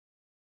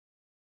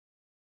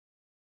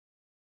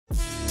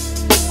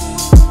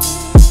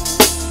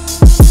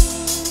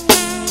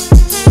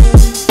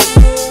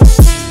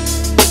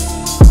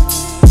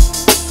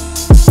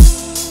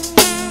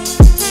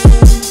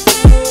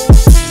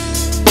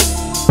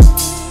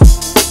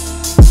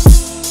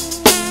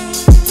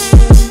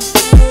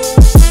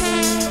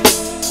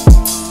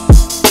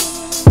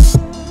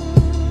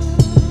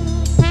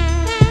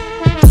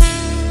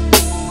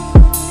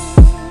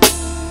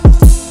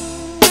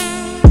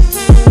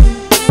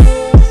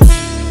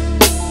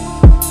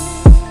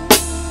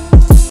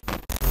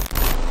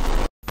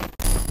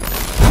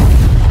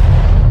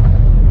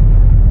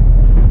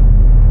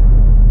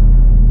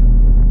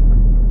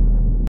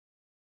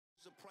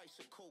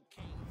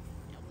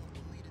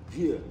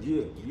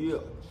Yeah.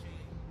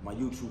 My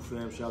YouTube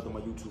fam, shout out to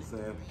my YouTube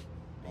fam.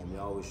 They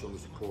always show me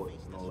support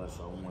and all that,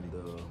 so I wanted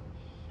to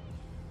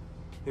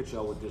hit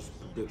y'all with this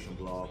prediction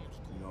blog.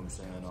 You know what I'm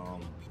saying?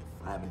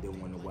 I haven't did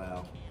one in a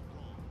while,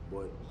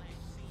 but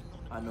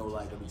I know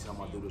like every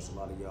time I do this, a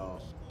lot of y'all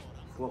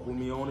fuck with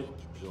me on it,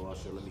 so I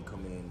said let me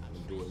come in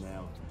and do it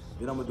now.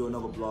 Then I'm gonna do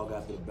another blog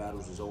after the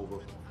battles is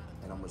over,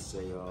 and I'm gonna say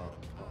I'm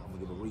gonna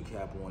give a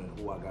recap on it,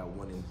 who I got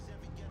winning.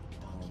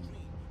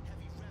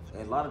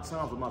 And a lot of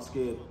times I'm not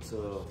scared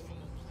to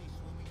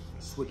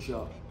switch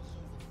up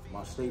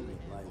my statement.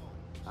 Like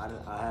I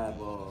have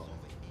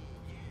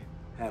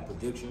had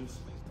predictions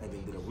and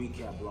then did a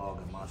recap blog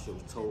and my shit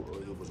was told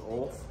or it was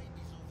off.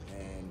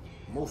 And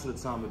most of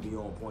the time it'd be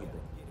on point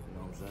though. You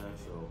know what I'm saying?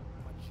 So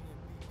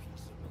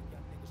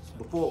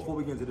before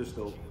we get into this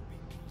though,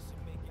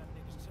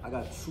 I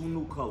got 2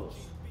 new colors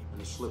in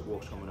the slip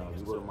walks coming out.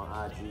 You go to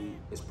my IG,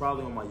 it's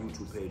probably on my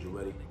YouTube page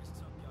already.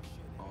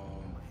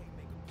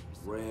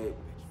 Red,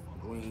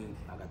 green,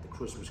 I got the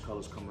Christmas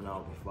colors coming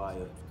out with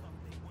fire.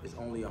 It's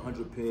only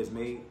 100 pairs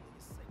made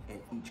in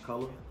each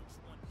color.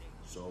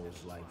 So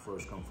it's like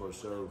first come,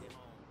 first serve.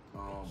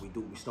 We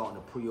starting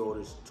the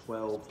pre-orders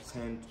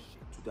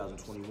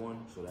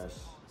 12/10/2021. So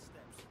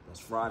that's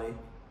Friday.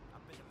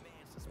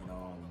 And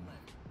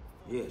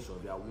yeah, so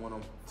if y'all want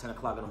them, 10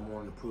 o'clock in the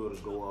morning, the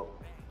pre-orders go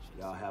up.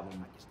 Y'all have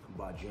them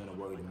by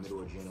January, the middle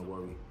of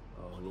January,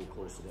 a little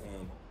close to the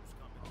end.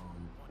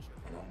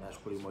 And that's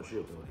pretty much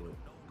it though. But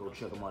go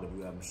check them out if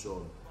you haven't saw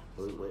them.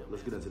 But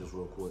let's get into this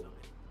real quick.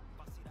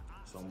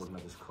 So I'm looking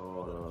at this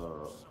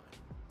called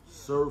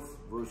Surf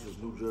versus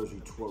New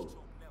Jersey Twerk.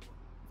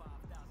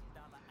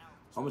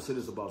 I'm gonna say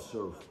this about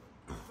Surf.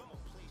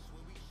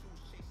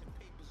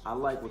 I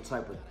like what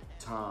type of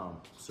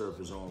time Surf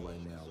is on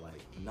right now,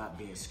 like not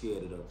being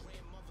scared of the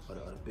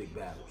big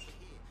battles.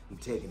 He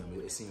taking them.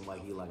 It seemed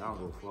like he like, I don't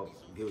go fuck,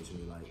 give it to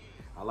me. Like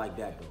I like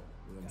that though.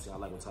 You know what I'm saying? I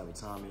like what type of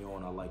time he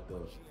on. I like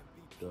the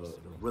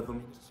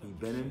rhythm he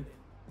been in.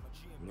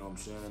 You know what I'm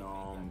saying? And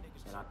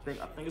I think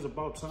it's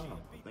about time.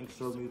 I think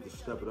Surf needs to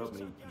step it up,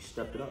 and he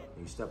stepped it up.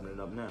 He's stepping it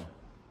up now.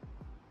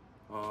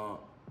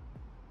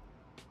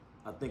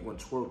 I think when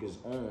Twerk is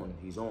on,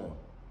 he's on.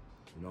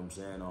 You know what I'm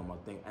saying? I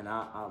think, and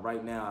I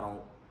right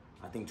now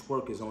I think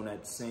Twerk is on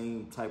that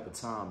same type of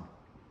time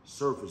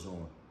Surf is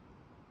on.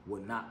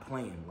 With not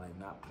playing,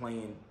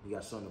 he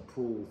got something to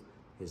prove.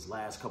 His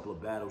last couple of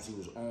battles he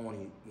was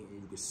on,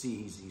 you can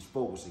see he's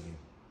focused again.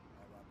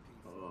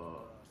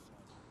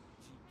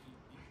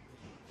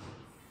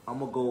 I'm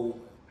gonna go,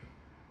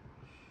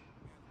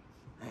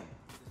 man,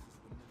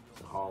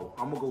 it's hard.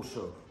 I'm gonna go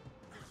Surf.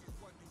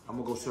 I'm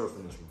gonna go Surf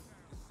in this one.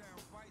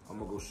 I'm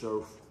gonna go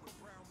Surf.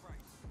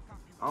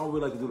 I don't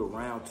really like to do the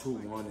round 2,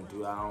 1, and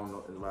 3. I don't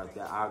know like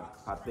that. I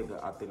think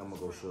I'm gonna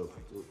go Surf.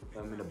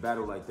 I mean, a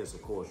battle like this,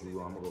 of course, I'm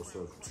gonna go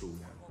Surf 2, 1.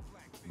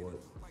 But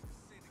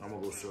I'm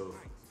gonna go Surf.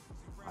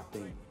 I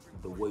think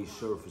the way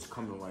Surf is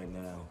coming right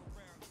now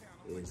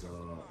is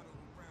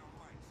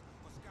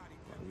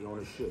he on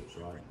his shit, so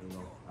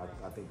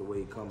I think the way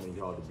he coming,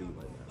 he's hard to beat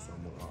right now. So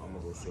I'm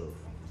gonna go Surf.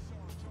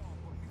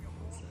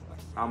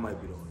 I might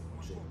be the only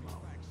one check him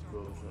out. You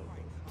know what I'm saying?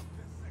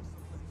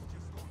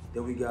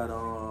 Then we got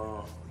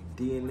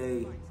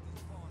DNA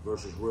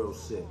versus Real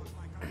Sick.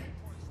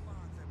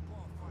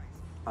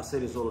 I say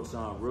this all the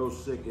time. Real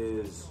Sick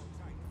is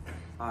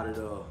out of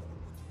the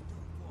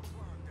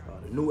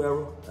new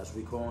era. That's what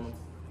we call him.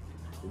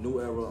 The new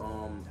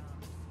era.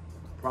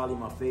 Probably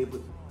my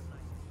favorite.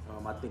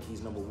 I think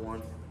he's number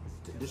 1.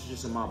 This is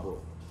just in my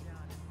book.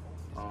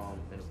 And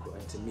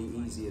to me,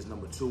 Easy is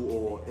number 2,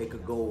 or it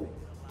could go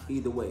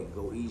either way.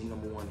 Go Easy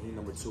number 1, he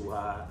number 2,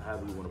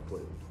 however you want to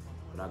put it.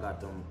 But I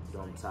got them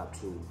top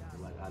 2,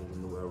 like out of the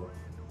new era.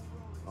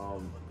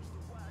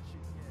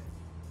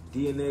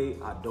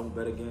 DNA, I don't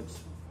bet against.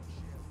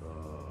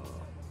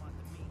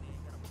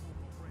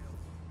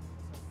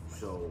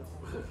 So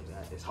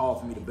it's hard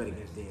for me to bet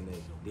against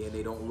DNA.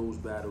 DNA don't lose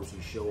battles.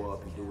 He show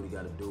up. He do what he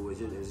got to do.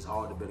 It's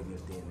hard to bet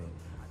against DNA.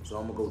 So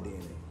I'm gonna go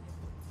DNA.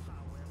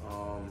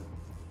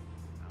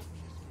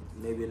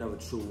 Maybe another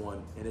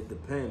 2-1, and it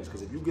depends,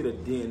 because if you get a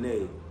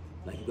DNA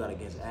like you got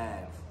against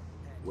Av,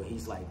 where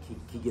he's like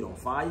he get on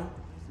fire,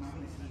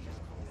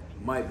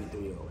 might be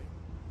 3-0.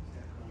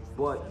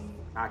 But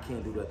I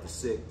can't do that to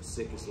Sick.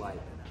 Sick is like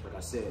I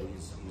said,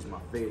 he's my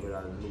favorite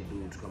out of the new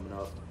dudes coming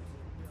up.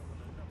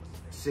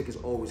 Sick is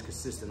always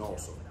consistent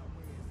also.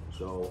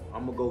 So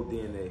I'm gonna go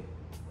DNA.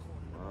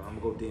 I'm gonna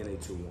go DNA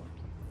 2-1.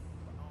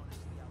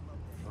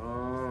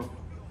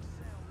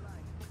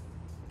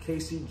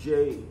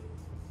 KCJ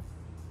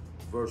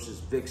versus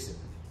Vixen.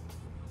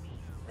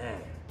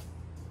 Man.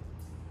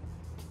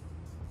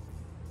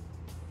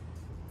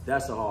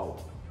 That's a hard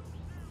one.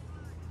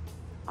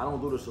 I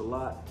don't do this a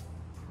lot.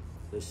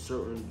 There's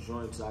certain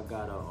joints I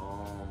gotta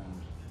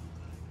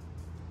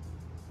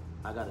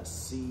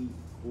see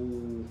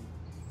who.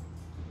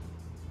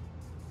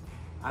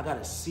 I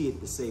gotta see it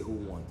to say who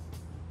won.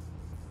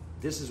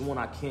 This is one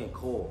I can't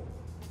call.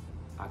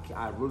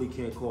 I really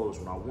can't call this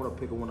one. I want to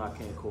pick a one I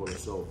can't call it.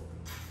 So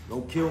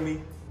don't kill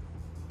me.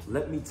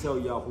 Let me tell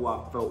y'all who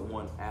I felt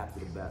won after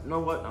the battle. You know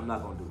what? I'm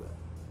not gonna do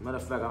that. Matter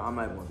of fact, I'm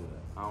not even gonna do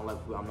that. I'm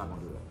not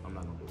gonna do that. I'm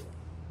not gonna do that.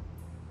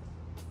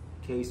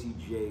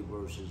 KCJ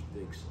versus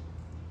Vixen.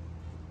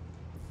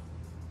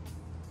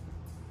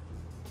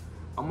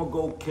 I'm gonna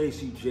go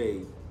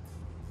KCJ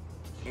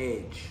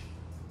edge.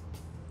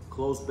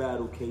 Close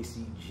battle,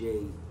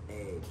 KCJ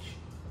edge.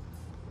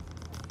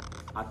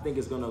 I think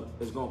it's gonna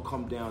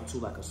come down to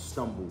like a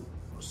stumble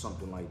or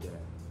something like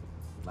that.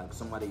 Like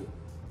somebody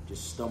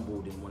just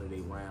stumbled in one of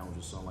their rounds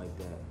or something like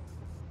that.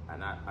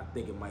 And I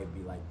think it might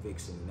be like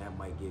Vixen, and that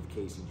might give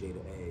KCJ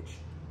the edge.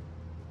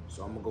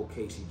 So I'm gonna go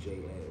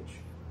KCJ edge.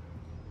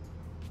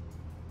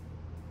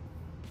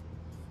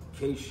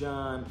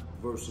 K-Shine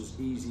versus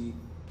Easy,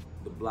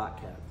 the block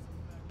captain.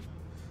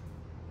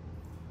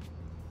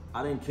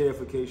 I didn't care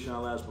for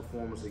K-Shine's last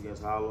performance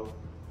against Hollow.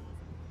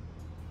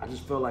 I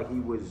just felt like he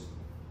was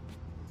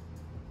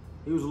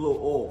a little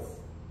off.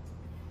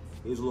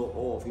 He was a little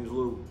off. He was a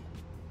little,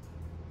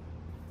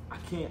 I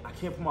can't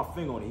put my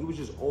finger on it. He was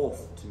just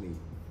off to me.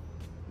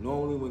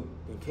 Normally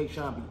when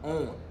K-Shine be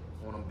on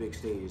them big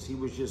stages, he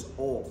was just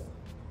off.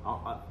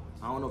 I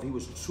don't know if he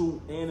was too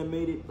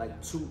animated,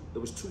 like there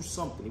was too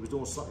something. He was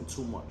doing something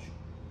too much.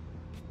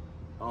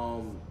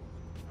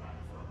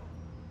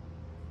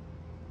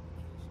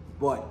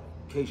 But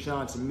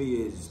K-Shine to me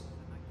is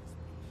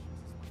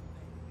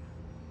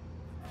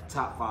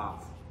top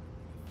 5,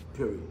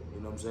 period.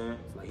 You know what I'm saying?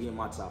 Like he in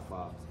my top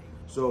 5.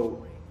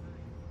 So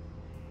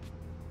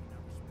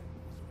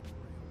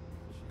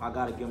I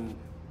gotta give him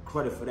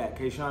credit for that.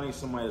 K-Shine ain't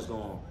somebody that's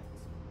gonna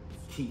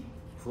keep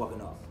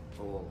fucking up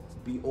or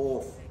be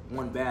off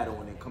one battle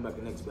and then come back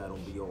the next battle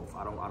and be off.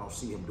 I don't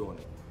see him doing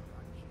it.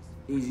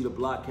 Easy, the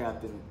block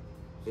captain,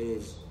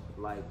 is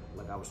like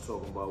I was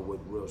talking about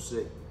with Real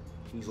Sick.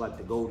 He's like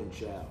the golden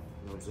child.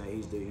 You know what I'm saying?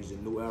 He's the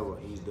new era.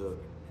 He's the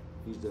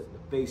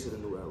face of the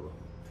new era.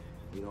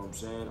 You know what I'm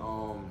saying?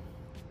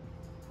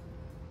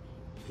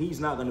 He's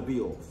not gonna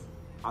be off.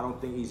 I don't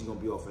think Easy gonna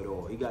be off at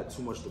all. He got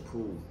too much to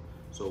prove,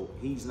 so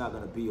he's not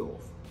gonna be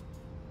off.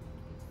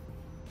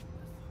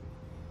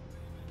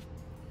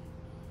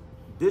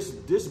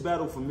 This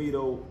battle for me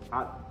though,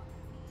 I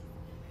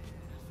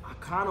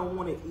kind of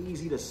wanted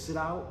Easy to sit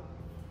out,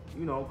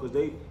 you know, because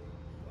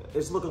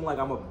it's looking like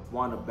I'm gonna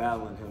wind up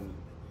battling him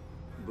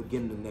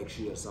beginning of next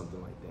year or something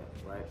like that,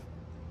 right?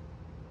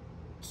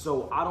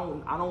 So I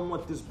don't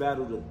want this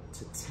battle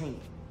to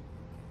taint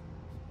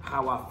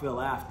how I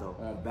feel after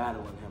on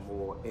battling him,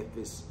 or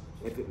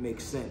if it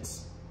makes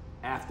sense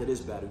after this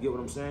battle. You get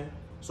what I'm saying?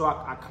 So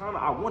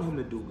I want him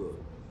to do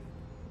good.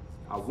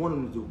 I want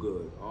him to do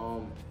good.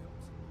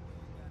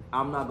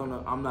 I'm not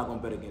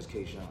gonna bet against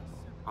K-Shine.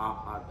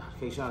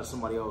 K-Shine is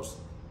somebody else.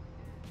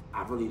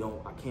 I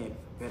can't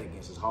bet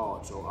against. It's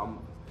hard. So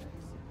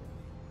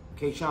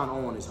K-Shine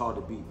on is hard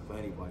to beat for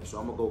anybody. So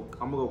I'm gonna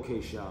go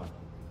K-Shine.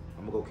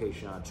 I'm gonna go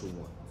K-Shine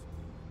 2-1.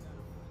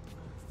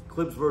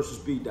 Clips versus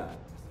B-Dot.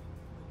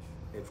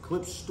 If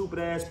Clips stupid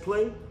ass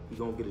play, he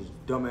gonna get his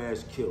dumb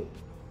ass killed.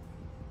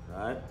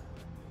 Alright?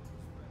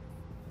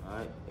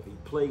 Alright? If he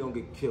play, he gonna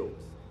get killed.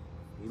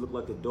 He look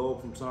like the dog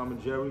from Tom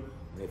and Jerry,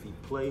 and if he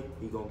play,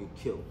 he gonna get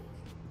killed.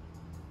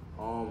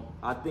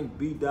 I think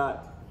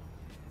B-Dot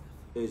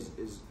is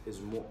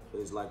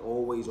like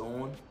always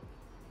on.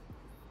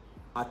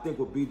 I think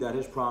with B-Dot,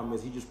 his problem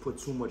is he just put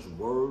too much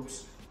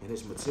words in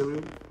his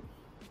material.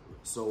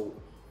 So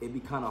it'd be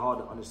kind of hard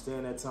to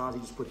understand at times.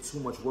 He just put too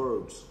much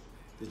words.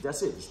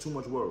 That's it, just too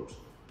much words.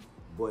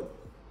 But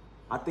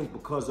I think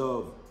because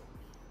of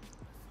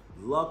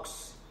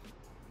Lux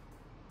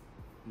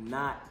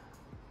not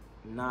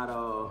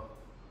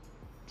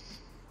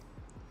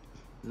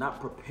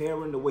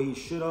preparing the way he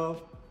should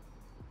have,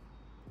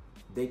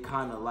 they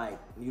kind of like,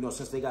 you know,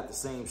 since they got the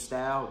same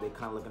style, they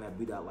kind of looking at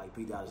B-Dot like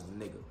B-Dot is the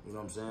nigga. You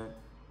know what I'm saying?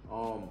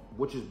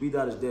 Which is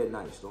B-Dot is dead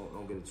nice.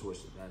 Don't get it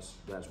twisted.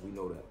 That's we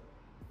know that.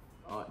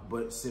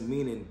 But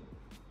meaning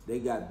they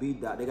got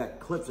B-Dot, they got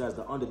Clips as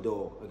the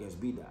underdog against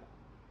B-Dot.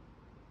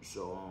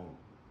 So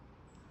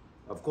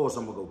of course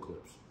I'm gonna go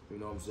Clips. You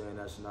know what I'm saying?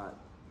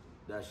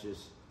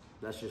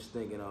 That's just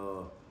thinking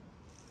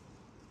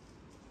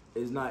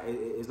it's not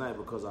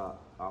because I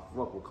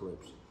fuck with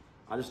Clips.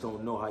 I just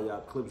don't know how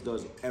Clips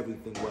does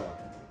everything well.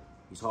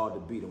 He's hard to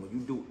beat. And when you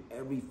do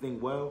everything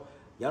well,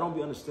 y'all don't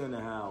be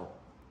understanding how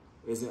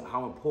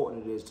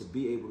important it is to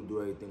be able to do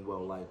everything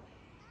well.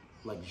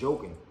 Like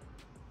joking.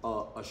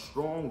 A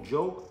strong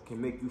joke can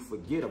make you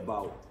forget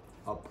about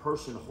a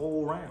person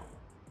whole round.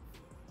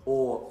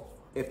 Or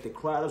if the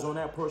crowd is on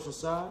that person's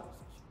side,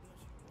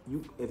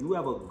 if you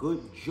have a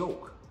good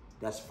joke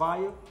that's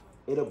fire,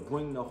 it'll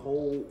bring the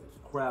whole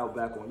crowd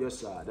back on your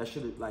side. That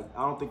shit, like,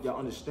 I don't think y'all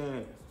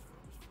understand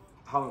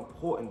how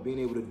important being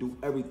able to do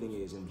everything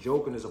is. And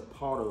joking is a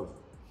part of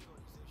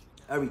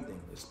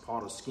everything. It's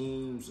part of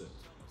schemes.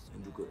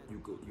 And you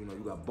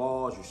got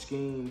bars, you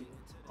scheme,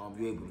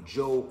 you're able to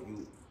joke,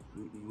 you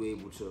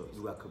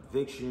got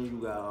conviction,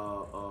 you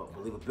got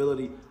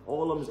believability.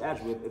 All of them is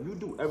attribute. If you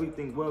do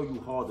everything well, you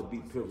hard to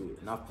beat, period.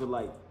 And I feel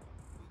like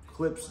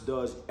Clips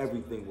does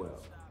everything well.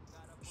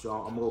 So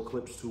I'm gonna go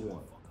Clips 2-1.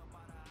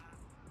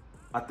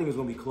 I think it's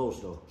gonna be close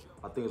though.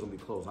 I think it's gonna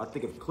be close. I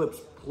think if Clips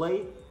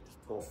play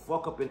or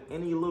fuck up in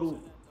any little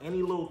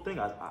thing,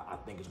 I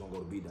think it's gonna go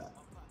to B-Dot.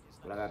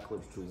 But I got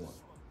Clips 2-1.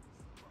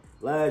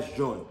 Last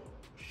joint,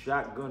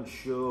 Shotgun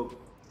Suge,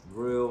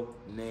 Real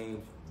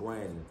Name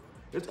Brandon.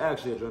 It's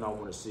actually a joint I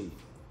want to see.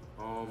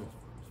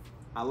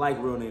 I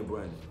like Real Name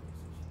Brandon.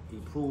 He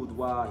proved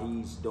why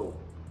he's dope.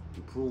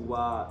 He proved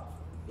why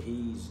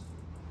he's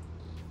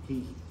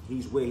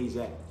where he's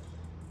at.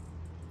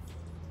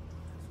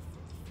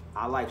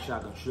 I like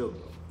Shotgun Suge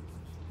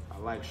though. I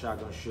like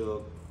Shotgun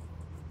Suge,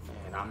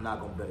 and I'm not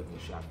gonna bet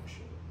against Shotgun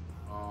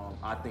Suge.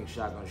 I think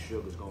Shotgun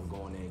Suge is gonna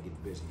go in there and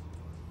get busy.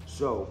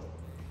 So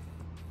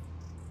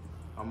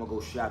I'm gonna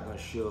go Shotgun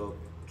Suge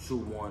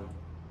 2-1.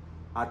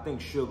 I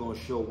think Suge gonna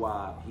show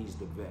why he's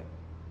the vet.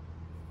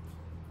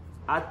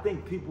 I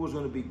think people is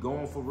gonna be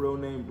going for Real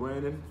Name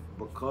Brandon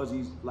because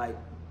he's like,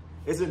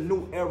 it's a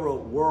new era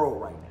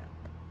world right now.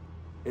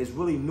 It's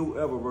really new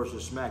era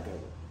versus smack era.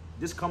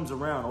 This comes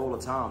around all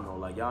the time though.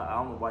 Like y'all, I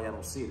don't know why y'all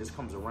don't see it. This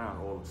comes around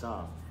all the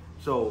time.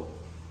 So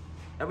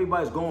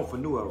everybody's going for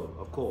new era,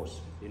 of course.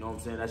 You know what I'm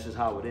saying? That's just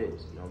how it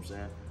is. You know what I'm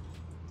saying?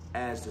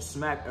 As the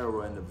smack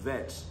era and the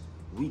vets,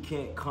 we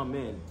can't come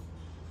in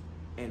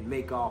and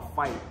make our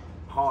fight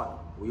harder.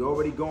 We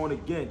already going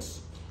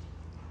against,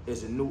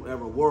 it's a new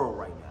era world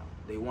right now.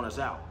 They want us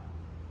out.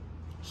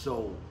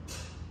 So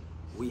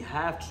we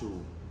have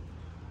to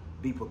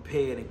be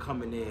prepared and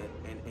come in there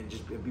and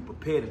just be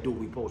prepared to do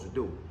what we're supposed to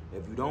do.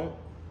 If you don't,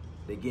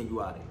 they getting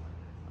you out of here.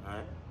 All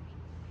right?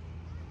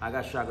 I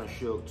got Shotgun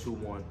Suge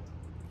 2-1.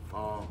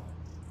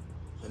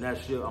 And that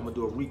shit, I'm gonna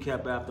do a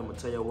recap after. I'm gonna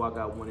tell you who I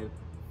got winning.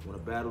 When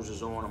the battles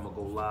is on, I'm gonna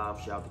go live.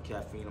 Shout out to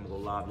Caffeine. I'm gonna go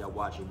live. Y'all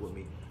watch it with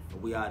me.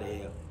 And we out of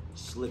here.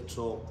 Slick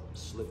talk,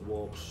 slick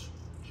walks,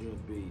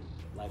 GMB.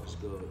 Life is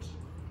good.